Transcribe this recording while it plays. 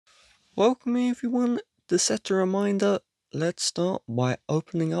Welcome everyone. To set a reminder, let's start by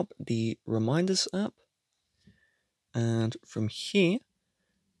opening up the Reminders app. And from here,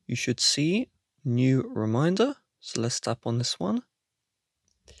 you should see New Reminder. So let's tap on this one.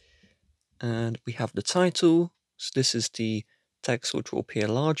 And we have the title. So this is the text which will appear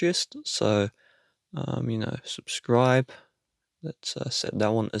largest. So, subscribe. Let's set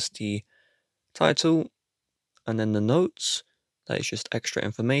that one as the title. And then the notes, that is just extra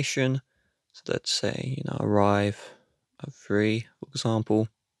information. So let's say, arrive at 3, for example.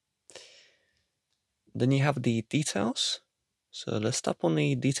 Then you have the details. So let's tap on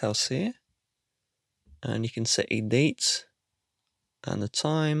the details here. And you can set a date and a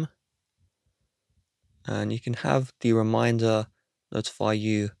time. And you can have the reminder notify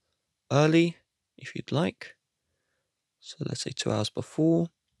you early if you'd like. So let's say 2 hours before.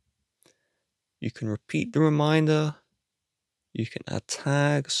 You can repeat the reminder. You can add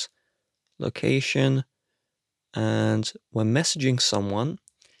tags, location, and when messaging someone,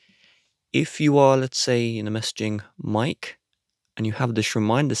 if you are, let's say, messaging Mike and you have this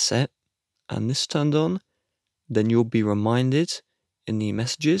reminder set and this turned on, then you'll be reminded in the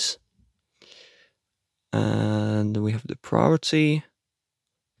messages. And we have the priority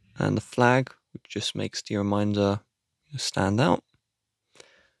and the flag, which just makes the reminder stand out.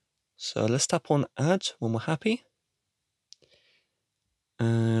 So let's tap on add when we're happy.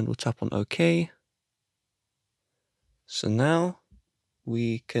 And we'll tap on OK. So now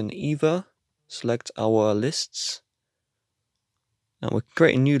we can either select our lists. Now we can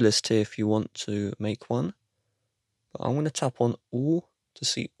create a new list here if you want to make one. But I'm going to tap on all to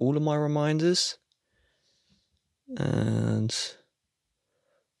see all of my reminders. And if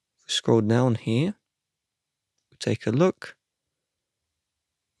we scroll down here, we take a look.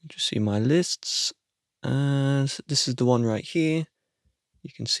 You just see my lists. And this is the one right here. You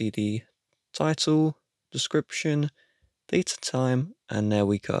can see the title, description, date and time, and there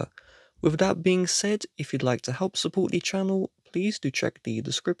we go. With that being said, if you'd like to help support the channel, please do check the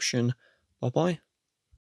description. Bye bye.